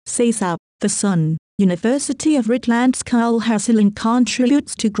Says up, the Sun, University of Redlands Carl Husslein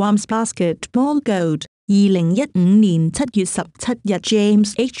contributes to Guam's basketball gold. 2015年7月17日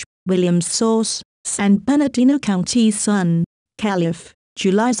James H. Williams Source, San Bernardino County Sun, Calif.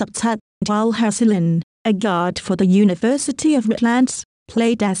 July 17, Carl Husslein, a guard for the University of Redlands,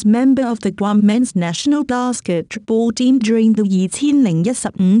 played as member of the Guam men's national basketball team during the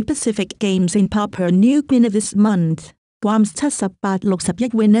 2015 Pacific Games in Papua New Guinea this month. Guam's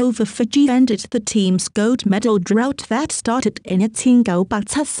 78-61 win over Fiji ended the team's gold medal drought that started in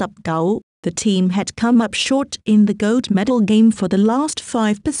 1979. The team had come up short in the gold medal game for the last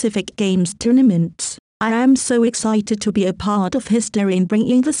 5 Pacific Games tournaments. I am so excited to be a part of history in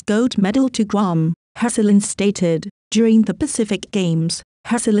bringing this gold medal to Guam, Husslein stated. During the Pacific Games,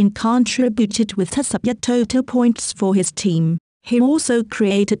 Husslein contributed with 78 total points for his team. He also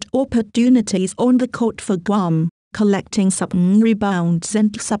created opportunities on the court for Guam, collecting 7 rebounds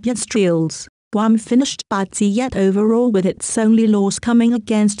and 78 steals. Guam finished bad yet overall with its only loss coming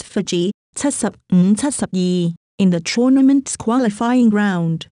against Fiji, 74-72, in the tournament's qualifying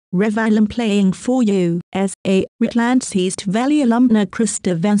round. Redlands playing for USA. Redlands East Valley alumna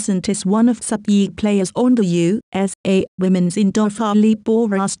Krista Vincent is one of 78 players on the USA women's indoor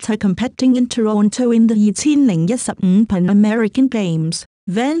volleyball roster competing in Toronto in the 2015 Pan American Games.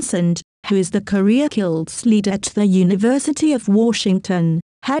 Vincent, who is the career kills leader at the University of Washington,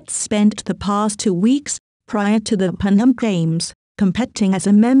 had spent the past 2 weeks, prior to the Pan Am Games, competing as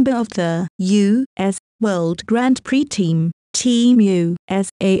a member of the U.S. World Grand Prix team. Team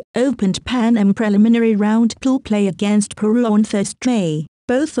USA opened Pan Am preliminary round pool play against Peru on Thursday,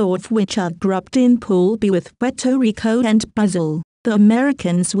 both of which are grouped in Pool B with Puerto Rico and Brazil. The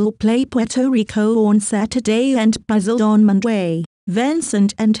Americans will play Puerto Rico on Saturday and Brazil on Monday.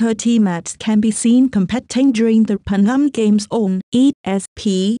 Vincent and her teammates can be seen competing during the Pan Am Games on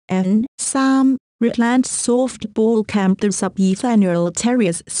ESPN. Redlands Softball Camp. The sub-youth annual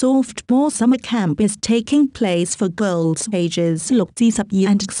Terriers Softball Summer Camp is taking place for girls ages 6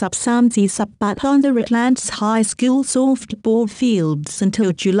 and sub-3 sub-8 on the Redlands High School softball fields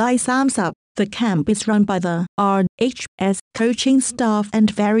until July 30. The camp is run by the RHS coaching staff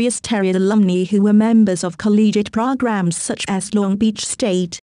and various Terrier alumni who were members of collegiate programs such as Long Beach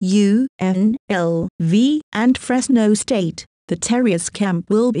State, UNLV, and Fresno State. The Terriers camp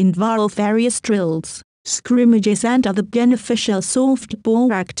will involve various drills, scrimmages and other beneficial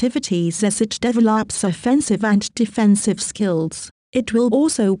softball activities as it develops offensive and defensive skills. It will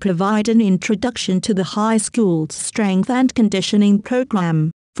also provide an introduction to the high school's strength and conditioning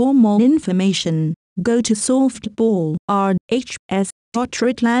program. For more information, go to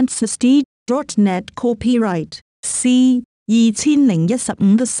softballrhs.redlandsst.net. Copyright C.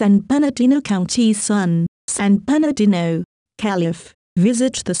 2015 The San Bernardino County Sun, San Bernardino, Calif.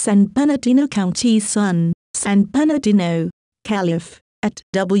 Visit the San Bernardino County Sun, San Bernardino, Calif. at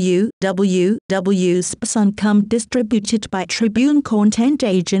www.sun.com. Distributed by Tribune Content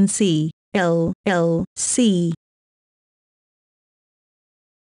Agency, LLC.